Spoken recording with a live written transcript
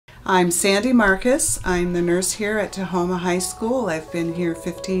I'm Sandy Marcus. I'm the nurse here at Tahoma High School. I've been here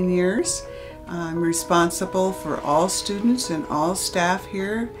 15 years. I'm responsible for all students and all staff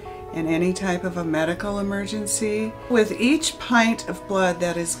here in any type of a medical emergency. With each pint of blood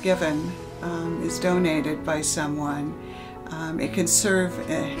that is given, is donated by someone, it can serve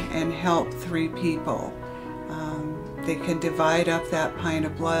and help 3 people. They can divide up that pint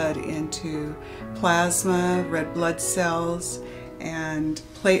of blood into plasma, red blood cells, and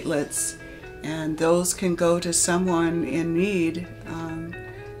platelets, and those can go to someone in need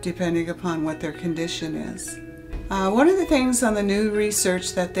depending upon what their condition is. One of the things on the new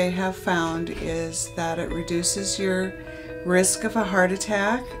research that they have found is that it reduces your risk of a heart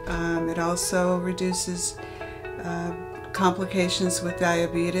attack. It also reduces complications with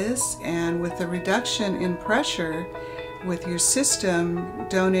diabetes, and with the reduction in pressure with your system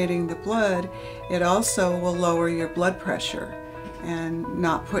donating the blood, it also will lower your blood pressure and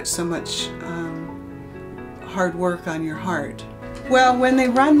not put so much hard work on your heart. Well, when they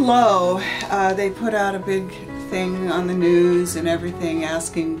run low, they put out a big thing on the news and everything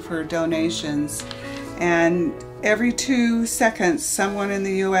asking for donations, and every 2 seconds someone in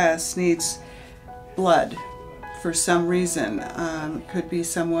the US needs blood for some reason. It could be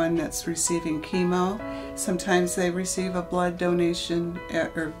someone that's receiving chemo. Sometimes they receive a blood donation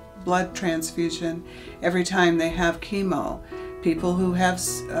or blood transfusion every time they have chemo. People who have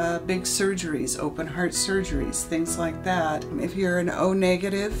big surgeries, open heart surgeries, things like that. If you're an O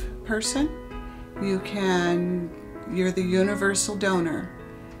negative person, you're the universal donor.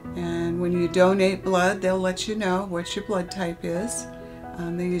 And when you donate blood, they'll let you know what your blood type is.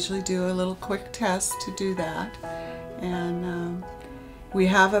 They usually do a little quick test to do that. And we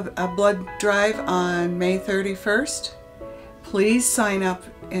have a blood drive on May 31st. Please sign up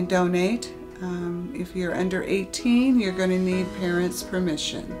and donate. If you're under 18, you're going to need parents'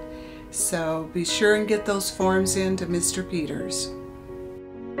 permission. So be sure and get those forms in to Mr. Peters.